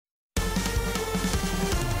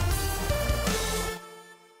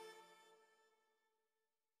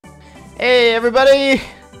Hey everybody!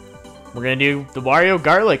 We're gonna do the Wario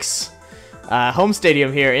Garlics home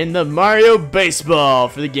stadium here in the Mario Baseball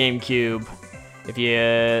for the GameCube. If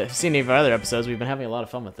you've seen any of our other episodes, we've been having a lot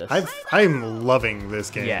of fun with this. I'm loving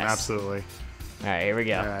this game, Yes. absolutely. Alright, here we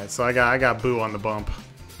go. Alright, so I got Boo on the bump.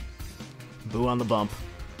 Boo on the bump.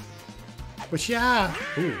 Which, yeah.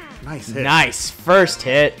 Ooh, nice hit. Nice! First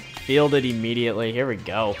hit. Fielded immediately. Here we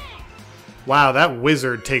go. Wow, that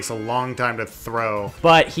wizard takes a long time to throw.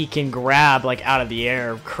 But he can grab, like, out of the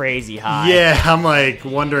air crazy high. Yeah, I'm, like,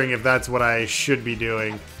 wondering if that's what I should be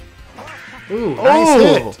doing. Ooh, nice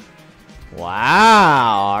hit.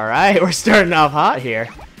 Wow, alright, we're starting off hot here.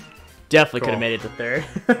 Definitely Cool. could have made it to third.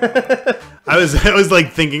 I was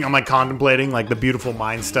like thinking, I'm like contemplating, like the beautiful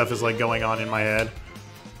mind stuff is like going on in my head.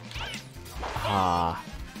 Ah.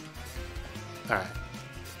 Alright.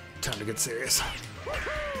 Time to get serious.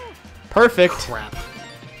 Perfect. Crap.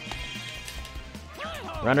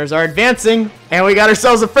 Runners are advancing, and we got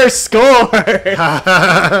ourselves a first score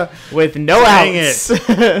with no Dang outs.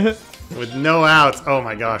 With no outs. Oh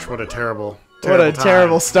my gosh, what a terrible What a time.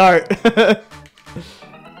 terrible start.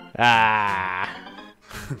 Ah.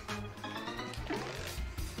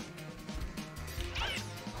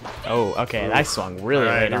 Oh, okay, I swung really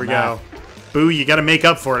Alright, late here on we that. go. Boo, you gotta make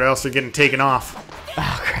up for it, or else you're getting taken off.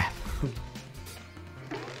 Oh, crap.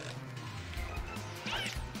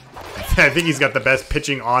 I think he's got the best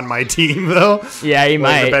pitching on my team, though. Yeah, he Like,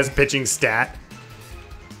 might. the best pitching stat.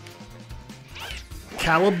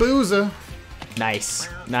 Calabuza. Nice,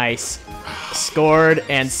 nice. Scored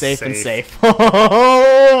and safe and Safe. safe.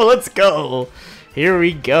 Oh, let's go. Here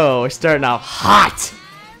we go. We're starting off hot.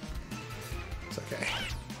 It's okay.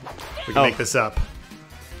 We can make this up.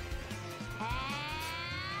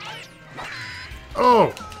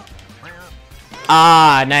 Oh!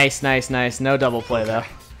 Ah, nice, nice, nice. No double play though.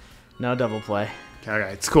 No double play.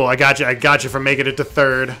 Alright, it's cool. I got you for making it to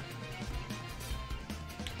third.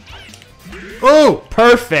 Oh!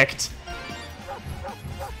 Perfect.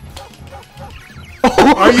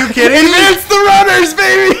 Are you kidding me? Advance the runners,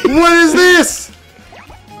 baby! What is this?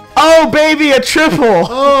 Oh, baby, a triple.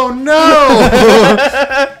 Oh no!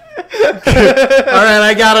 Alright,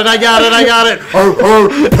 I got it.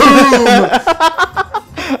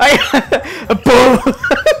 Boom!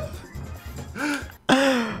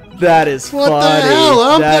 That is What the funny.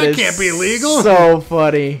 hell? That is can't be legal. So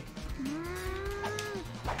funny.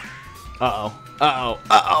 Uh-oh. Uh-oh.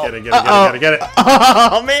 Uh-oh. Get it.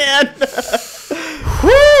 Oh, man.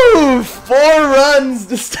 Woo! 4 runs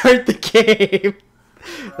to start the game.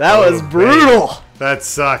 That was brutal. Man. That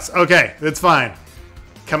sucks. Okay, it's fine.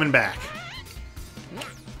 Coming back.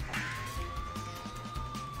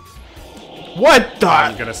 What the?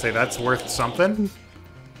 I'm gonna say that's worth something.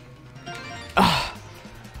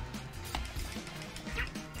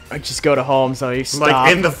 I just go to home, so you stop.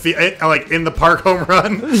 Like in the park home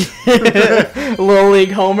run. Little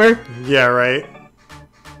League Homer. Yeah, right.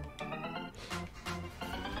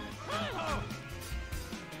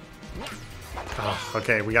 Oh,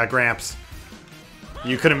 okay, we got Gramps.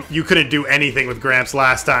 You couldn't do anything with Gramps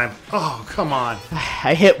last time. Oh, come on.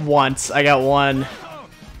 I hit once. I got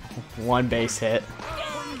one base hit.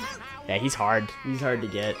 Yeah, he's hard. He's hard to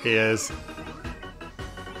get. He is.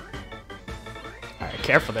 Alright,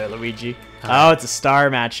 careful there, Luigi. Oh, it's a star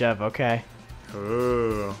matchup. Okay.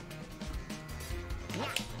 Ooh.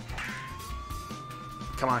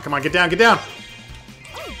 Come on, get down.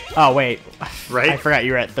 Oh, wait. Right? I forgot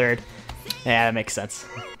you were at third. Yeah, that makes sense.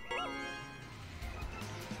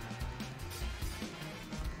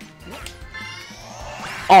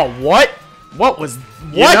 Oh, what? What was...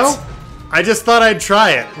 What? You know, I just thought I'd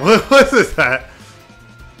try it. What was that?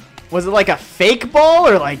 Was it like a fake ball,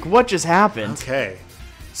 or like, what just happened? Okay.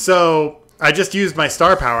 So, I just used my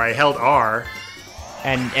star power. I held R,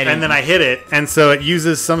 And then I hit it, and so it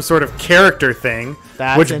uses some sort of character thing,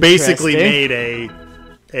 That's which basically interesting.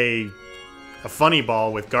 made a funny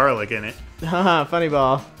ball with garlic in it. Haha, funny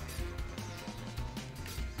ball.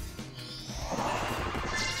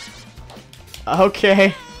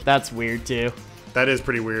 Okay. That's weird, too. That is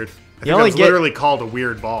pretty weird. I think only that's get- literally called a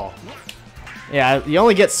weird ball. Yeah, you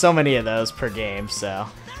only get so many of those per game, so...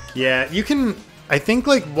 Yeah, you can... I think,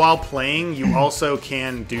 like, while playing, you also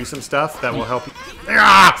can do some stuff that will help you...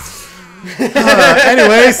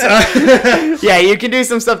 Anyways... Yeah, you can do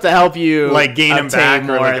some stuff to help you... like, gain them back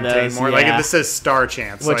or, like, of obtain those, more. yeah. Like, if this says star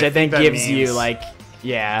chance. Which so I think that gives you, means- like...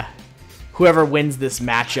 Yeah. Whoever wins this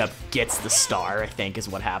matchup gets the star, I think, is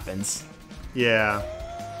what happens. Yeah.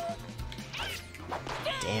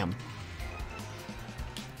 Damn.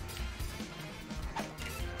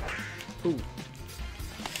 Ooh.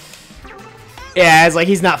 Yeah, it's like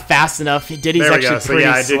he's not fast enough. Diddy's There we actually go. So pretty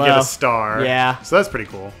yeah, I did slow. get a star. Yeah. So that's pretty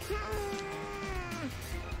cool.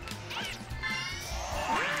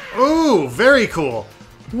 Ooh, very cool.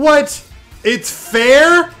 What? It's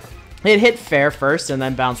fair? It hit fair first and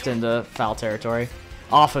then bounced into foul territory.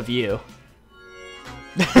 Off of you.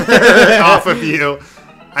 Off of you.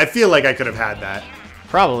 I feel like I could have had that.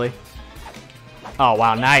 Probably. Oh,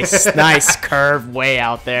 wow. Nice. Nice curve way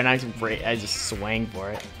out there. And I just swang for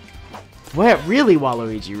it. What? Really,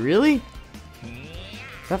 Waluigi? Really?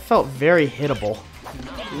 That felt very hittable.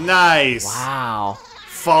 Nice. Wow.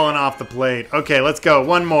 Falling off the plate. Okay, let's go.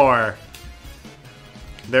 One more.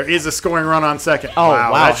 There is a scoring run on second. Oh,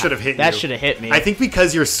 wow. wow. That should have hit you. That should have hit me. I think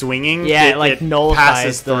because you're swinging, yeah, it like nullifies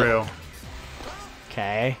passes the... through.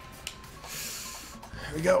 Okay.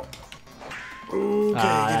 Here we go.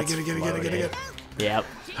 Okay, get it. Yep.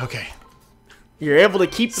 Okay. You're able to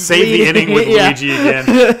keep the Save the bleeding. inning with Yeah. Luigi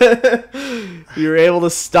again. You're able to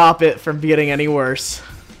stop it from getting any worse.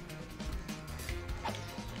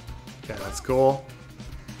 Okay, that's cool.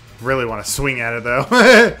 Really want to swing at it, though.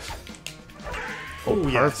 Oh,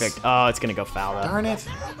 perfect. Yes. Oh, it's going to go foul, though. Darn it.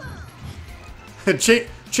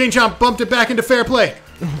 Chain Chomp bumped it back into fair play.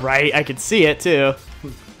 Right, I could see it, too.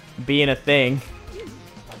 Being a thing.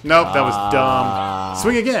 Nope, that was dumb.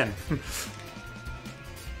 Swing again.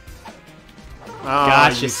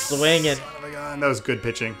 Gosh, you just swinging. son of a gun. That was good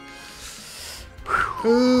pitching.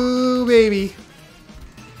 Ooh, baby.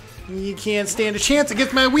 You can't stand a chance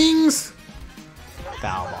against my wings.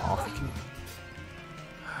 Foul ball.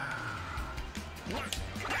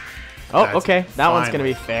 Oh, That's okay. That one's fine. going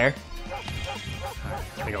to be fair.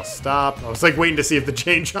 I think I'll stop. I was like waiting to see if the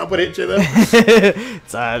chain jump would hit you, though.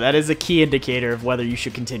 That is a key indicator of whether you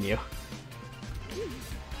should continue.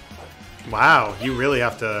 Wow, you really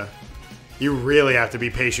have to be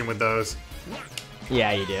patient with those.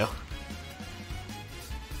 Yeah, you do.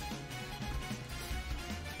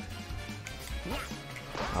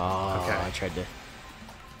 Oh, Okay. I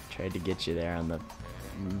tried to get you there on the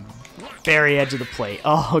very edge of the plate.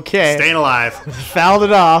 Oh, okay. Staying alive. Fouled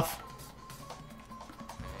it off.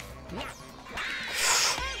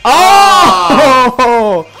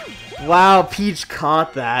 Oh! Wow, Peach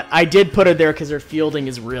caught that. I did put her there because her fielding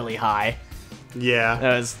is really high. Yeah.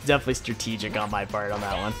 That was definitely strategic on my part on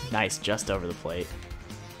that one. Nice, just over the plate.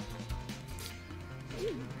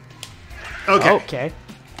 Okay. Okay.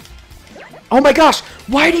 Oh my gosh!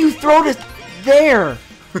 Why do you throw it there?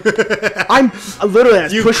 I'm literally I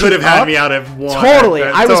was You pushing could have had up. me out of one. Totally.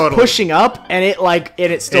 I was Totally. pushing up and it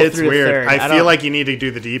still It's threw weird. the third. I feel don't- like you need to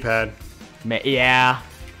do the D-pad. Yeah.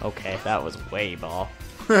 Okay, that was way ball.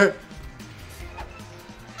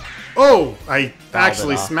 Oh, I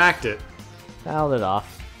actually off. smacked it. Fouled it off.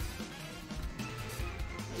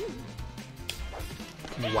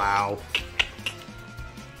 Wow.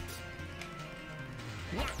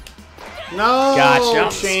 No.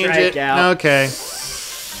 Gotcha. Change it. Strikeout. Okay.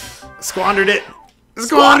 Squandered it.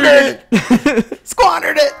 Squandered it.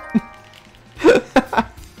 Squandered it!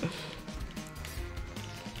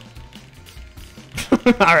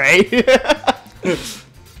 Alright. What's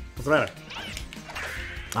the matter?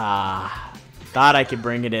 Thought I could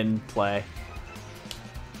bring it in play.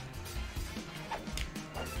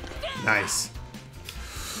 Nice.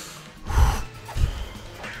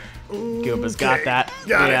 Goopa's got that.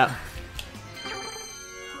 Got it. Yeah.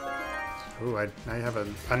 Ooh, I have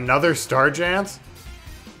another Star Chance?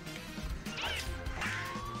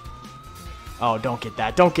 Oh, don't get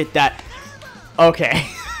that. Don't get that. Okay.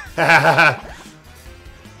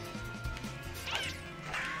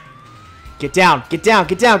 Get down. Get down.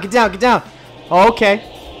 Get down. Get down. Get down. Okay.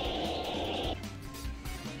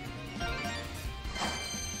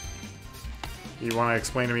 You want to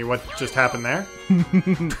explain to me what just happened there?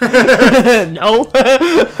 No.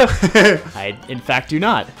 I, in fact, do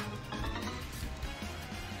not.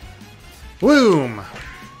 Boom!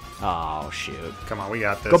 Oh, shoot. Come on, we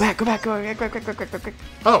got this. Go back. Go back. Go back. Quick, quick, quick, quick, quick, quick.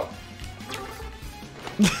 Oh.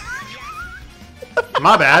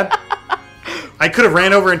 My bad. I could have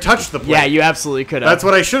ran over and touched the plate. Yeah, you absolutely could have. That's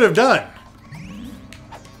what I should have done.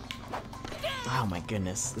 Oh, my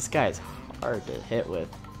goodness. This guy is hard to hit with.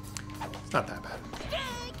 It's not that bad.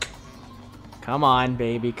 Come on,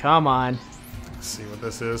 baby. Come on. Let's see what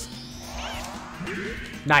this is.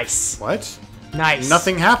 Nice. What? Nice.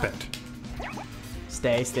 Nothing happened.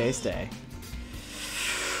 Stay, stay, stay.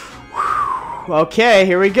 Okay,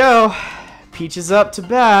 here we go. Peach is up to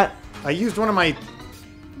bat. I used one of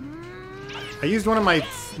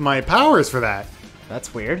my powers for that.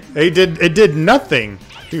 That's weird. It did nothing.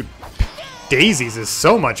 Dude, Daisy's is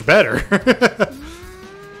so much better.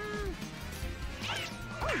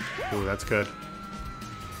 Ooh, Ooh, that's good.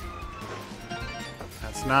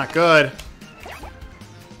 That's not good.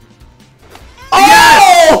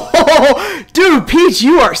 Oh! Dude, Peach,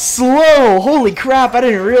 you are slow. Holy crap, I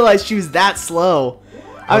didn't realize she was that slow.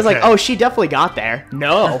 I was like, oh, she definitely got there.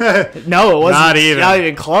 No. No, it wasn't. Not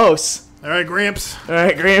even close. All right, Gramps. All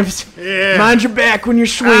right, Gramps. Yeah. Mind your back when you're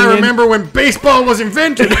swinging. I remember when baseball was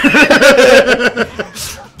invented.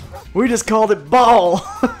 We just called it ball.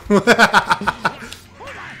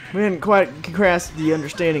 We didn't quite grasp the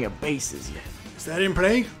understanding of bases yet. Is that in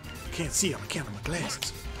play? I can't see on account of my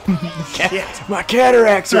glasses. My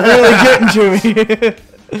cataracts are really getting to me.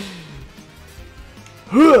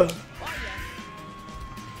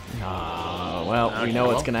 Well, we know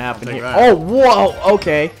what's going to happen here. That. Oh, whoa,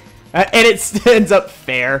 okay. And it ends up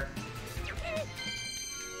fair.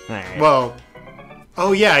 All right. Well,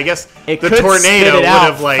 oh yeah, I guess it the could tornado would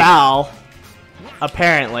have like foul,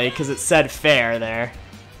 apparently, because it said fair there.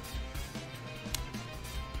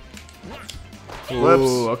 Whoops.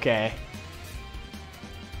 Ooh, okay.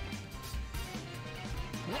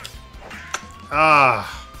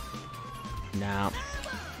 Ah. No.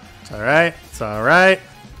 It's alright. It's alright.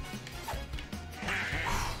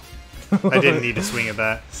 I didn't need to swing at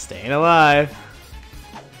that. Staying alive.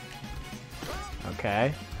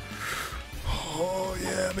 Okay. Oh,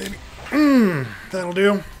 yeah, baby. That'll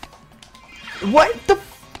do. What the?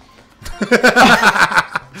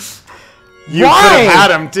 You Why? could have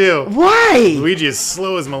had him, too. Why? Luigi is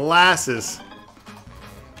slow as molasses.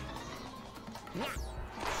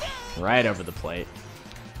 Right over the plate.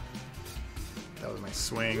 That was my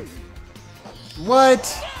swing.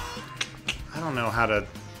 What? I don't know how to...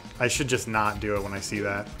 I should just not do it when I see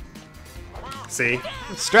that. See?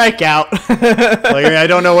 Strikeout. Like, I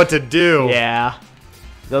don't know what to do. Yeah.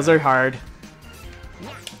 Those are hard.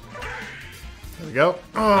 There we go.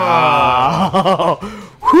 Oh.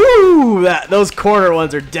 Whew! Those corner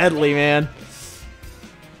ones are deadly, man.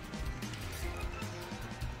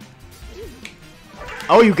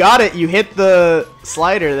 Oh, you got it. You hit the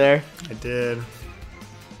slider there. I did.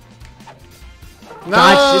 No!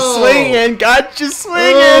 Got you swinging. Got you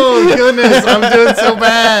swinging. Oh, goodness. I'm doing so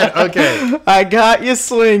bad. Okay. I got you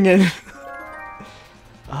swinging.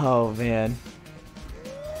 Oh, man.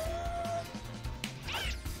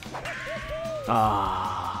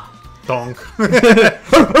 Ah. Donk.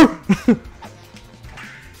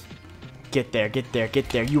 Get there, get there, get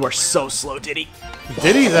there. You are so slow, Diddy.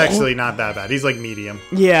 Diddy's actually not that bad. He's like medium.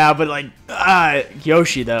 Yeah, but like,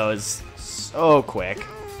 Yoshi, though, is so quick.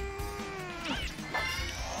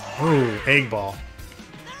 Ooh, egg ball.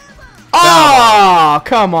 Oh,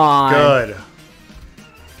 come on. Good.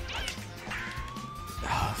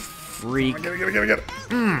 Freak. Get it.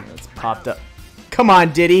 It's popped up. Come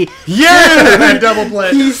on, Diddy. Yeah! Double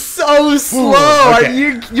play. He's so slow. Ooh,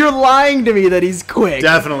 okay. You're lying to me that he's quick.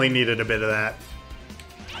 Definitely needed a bit of that.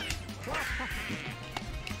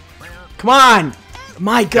 Come on.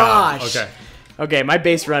 My gosh. Okay. Okay, my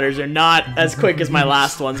base runners are not as quick as my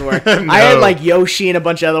last ones were. No. I had like Yoshi and a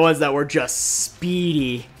bunch of other ones that were just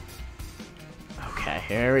speedy. Okay,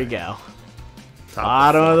 here we go.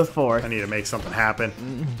 Bottom of the fourth. I need to make something happen.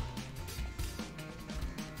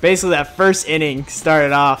 Basically, that first inning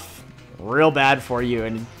started off real bad for you,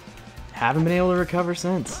 and haven't been able to recover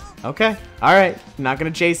since. Okay, all right, not gonna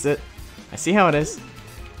chase it. I see how it is.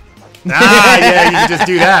 Ah, yeah, you can just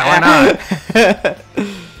do that. Why not?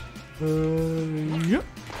 Yep.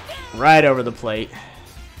 Right over the plate.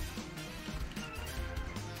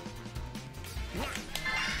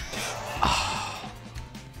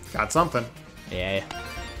 Got something. Yeah,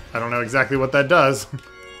 I don't know exactly what that does.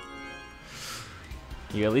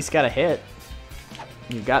 you at least got a hit.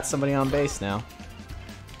 You've got somebody on base now.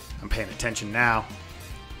 I'm paying attention now.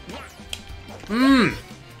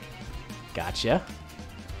 Gotcha.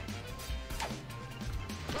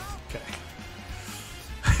 Okay.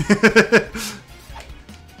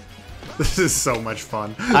 This is so much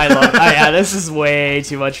fun. I love. Yeah, this is way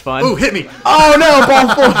too much fun. Ooh, hit me! Oh no,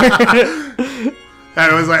 ball 4.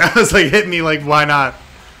 I was like, hit me, like, why not?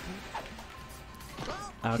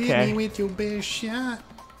 Okay. Hit me with your best shot.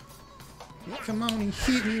 Come on and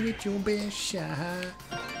hit me with your best shot.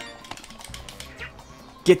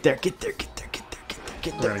 Get there, get there, get there, get there, get there,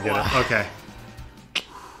 get We're there. gonna get it. Okay.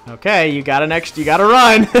 Okay, you got you got to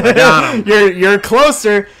run. I got him. You're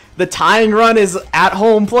closer. The tying run is at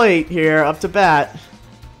home plate here, up to bat.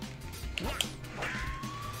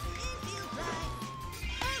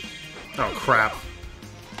 Oh, crap.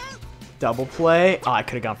 Double play. Oh, I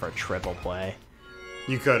could have gone for a triple play.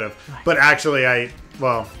 You could have. But actually,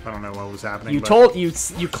 well, I don't know what was happening. You but you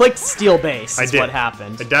clicked steal base. I Is did. what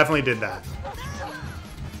happened. I definitely did that.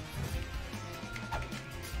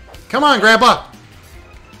 Come on, Grandpa.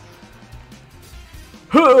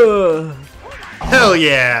 Hell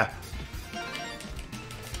yeah.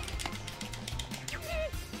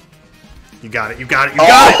 You got it. You got it. You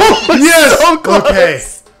got it. Yes. So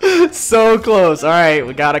close. Okay. So close. All right,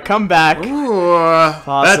 we gotta come back. Ooh,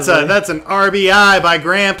 that's an RBI by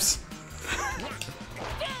Gramps.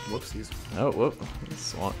 Whoopsies. Oh, whoop.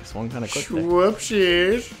 Swung kind of quick there.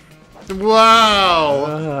 Whoopsies.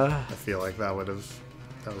 Wow. I feel like that was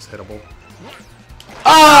hittable.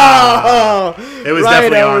 Oh! It was right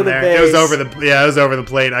definitely on the there. base. It was over the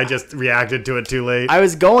plate. I just reacted to it too late. I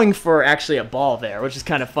was going for actually a ball there, which is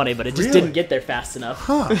kind of funny, but it just Really? didn't get there fast enough.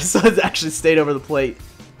 Huh. So it actually stayed over the plate.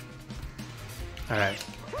 All right.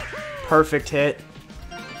 Perfect hit.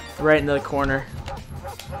 Right into the corner.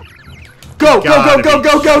 Go, go, go, go,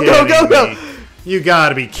 go, go, go, go, go! You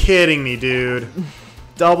gotta be kidding me, dude.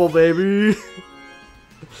 Double, baby.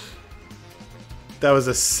 That was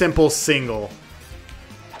a simple single.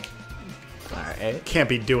 Alright. Can't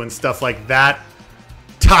be doing stuff like that.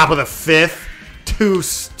 Top of the fifth. Two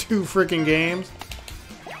freaking games.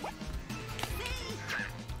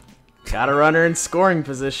 Got a runner in scoring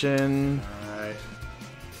position. Alright.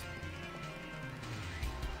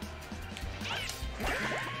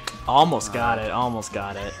 Almost got it. Almost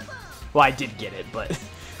got it. Well, I did get it, but...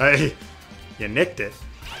 Hey, you nicked it.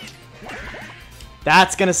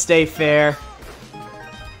 That's gonna stay fair.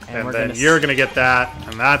 And we're then gonna you're gonna get that,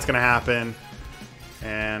 and that's gonna happen.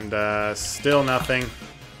 And still nothing.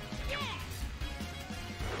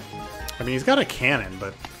 I mean, he's got a cannon,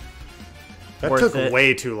 but that took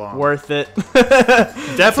way too long. Worth it.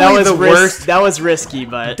 Definitely the worst. That was risky,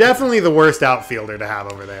 but Definitely the worst outfielder to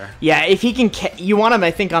have over there. yeah, if he can, you want him,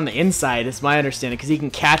 I think, on the inside. Is my understanding, because he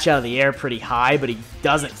can catch out of the air pretty high, but he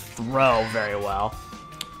doesn't throw very well.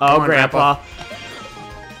 Oh, on, Grandpa.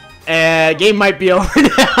 Game might be over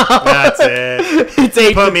now. That's it. It's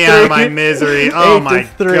 8-3. Put me out of my misery. Oh my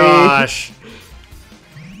 8-3. gosh.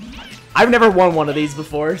 I've never won one of these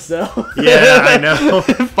before, so Yeah, I know.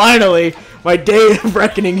 finally, my day of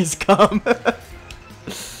reckoning has come.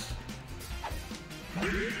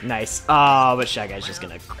 Nice. Oh, but Shy Guy's just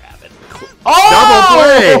gonna grab it.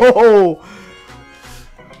 Oh! Double play!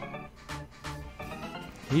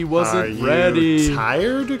 He wasn't ready. Are you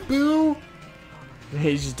tired, Boo?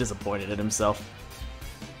 He's just disappointed in himself.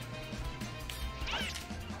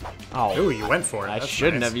 Oh, Ooh, you went for it. I That's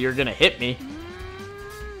shouldn't nice. have. You're gonna hit me.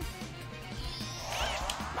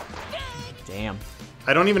 Damn.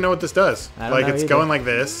 I don't even know what this does. Like, it's going like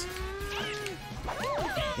this.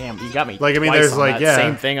 Damn, you got me. Like, I mean, twice there's on like, that yeah.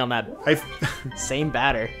 same thing on that I same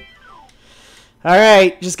batter. All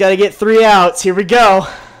right, just gotta get 3 outs. Here we go.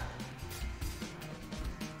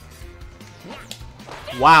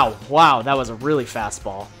 Wow, wow, that was a really fast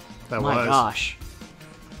ball. That My was. gosh.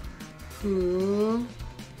 All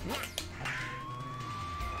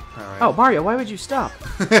right. Oh, Mario, why would you stop?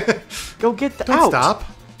 Go get the Don't out. stop.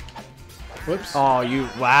 Whoops. Oh, you,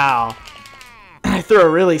 wow. I threw a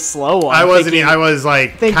really slow one. I wasn't. I was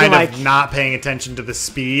like thinking, kind like, of not paying attention to the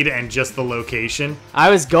speed and just the location. I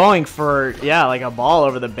was going for, yeah, like a ball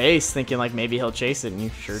over the base, thinking like maybe he'll chase it, and you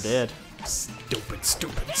sure did. Stupid,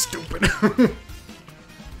 stupid, stupid.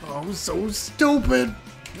 Oh, so stupid.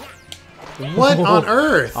 What on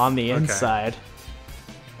earth? On the inside.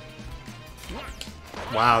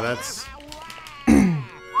 Wow, that's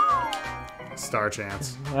star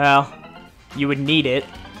chance. Well, you would need it.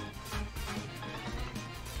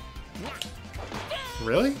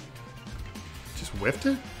 Really? Just whiffed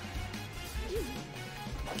it?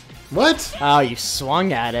 What? Oh, you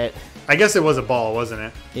swung at it. I guess it was a ball, wasn't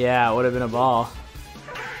it? Yeah, it would have been a ball.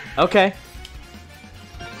 Okay.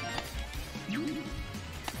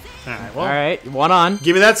 Alright, well. Alright, 1 on.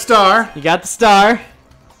 Give me that star. You got the star.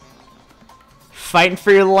 Fighting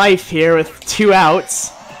for your life here with 2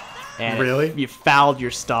 outs. And Really? you fouled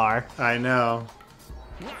your star. I know.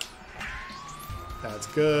 That's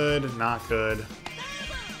good. Not good.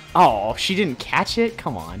 Oh, she didn't catch it?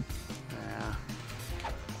 Come on.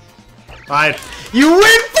 Yeah. You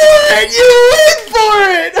went for it! You went for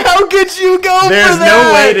it! How could you go There's for that?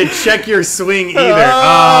 no way to check your swing either.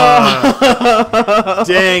 Oh.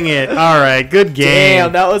 Dang it. Alright, good game.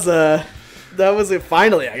 Damn, that was a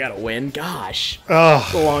finally I got a win. Gosh. It's a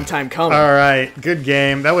Oh. long time coming. Alright, good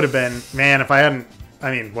game. That would have been, man, if I hadn't,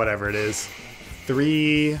 I mean, whatever it is.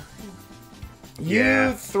 3.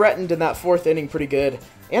 You threatened in that 4th inning pretty good.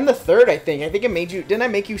 And the 3rd, I think. I think it made you... Didn't I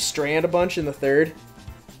make you strand a bunch in the 3rd?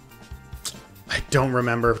 I don't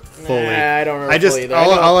remember fully. I don't remember I just fully either.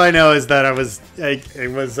 all I know is that I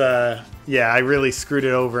really screwed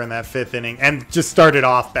it over in that 5th inning and just started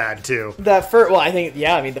off bad too. The first, well, I think,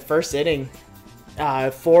 yeah, I mean, the first inning,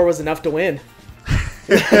 4 was enough to win.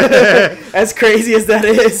 As crazy as that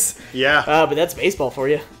is. Yeah. But that's baseball for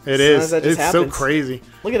you. It is. That just It's happens. so crazy.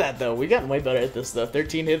 Look at that, though. We've gotten way better at this stuff.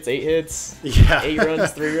 13 hits, 8 hits. Yeah. 8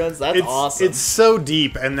 runs, 3 runs. That's awesome. It's so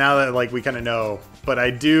deep, and now that like we kind of know, but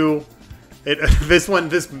I do. This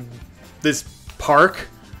park,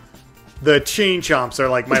 the chain chomps are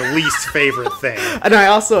like my least favorite thing. And I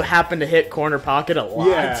also happen to hit corner pocket a lot.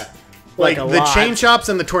 Yeah. Like a the lot. chain chomps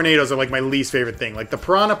and the tornadoes are like my least favorite thing. Like the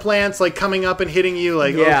piranha plants like coming up and hitting you,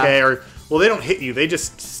 like Yeah. okay, or well they don't hit you, they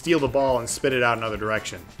just steal the ball and spit it out another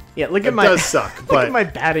direction. Yeah, look It at my does suck, look but at my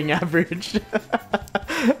batting average.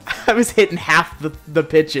 I was hitting half the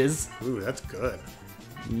pitches. ooh, that's good.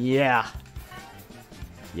 Yeah.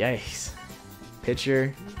 Yikes.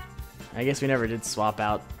 Pitcher. I guess we never did swap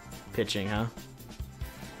out pitching, huh?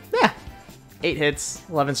 Yeah. 8 hits,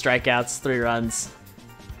 11 strikeouts, 3 runs.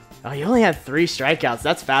 Oh, you only had 3 strikeouts.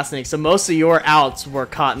 That's fascinating. So most of your outs were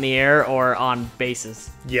caught in the air or on bases.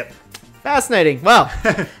 Yep. Fascinating. Well,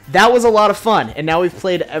 that was a lot of fun. And now we've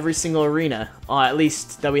played every single arena, at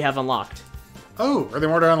least that we have unlocked. Oh, are there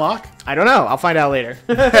more to unlock? I don't know. I'll find out later.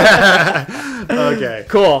 Okay.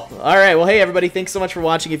 Cool. All right. Well, hey, everybody. Thanks so much for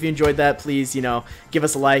watching. If you enjoyed that, please, give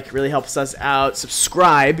us a like. Really helps us out.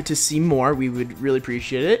 Subscribe to see more. We would really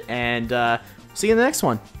appreciate it. And see you in the next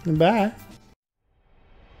one. Bye.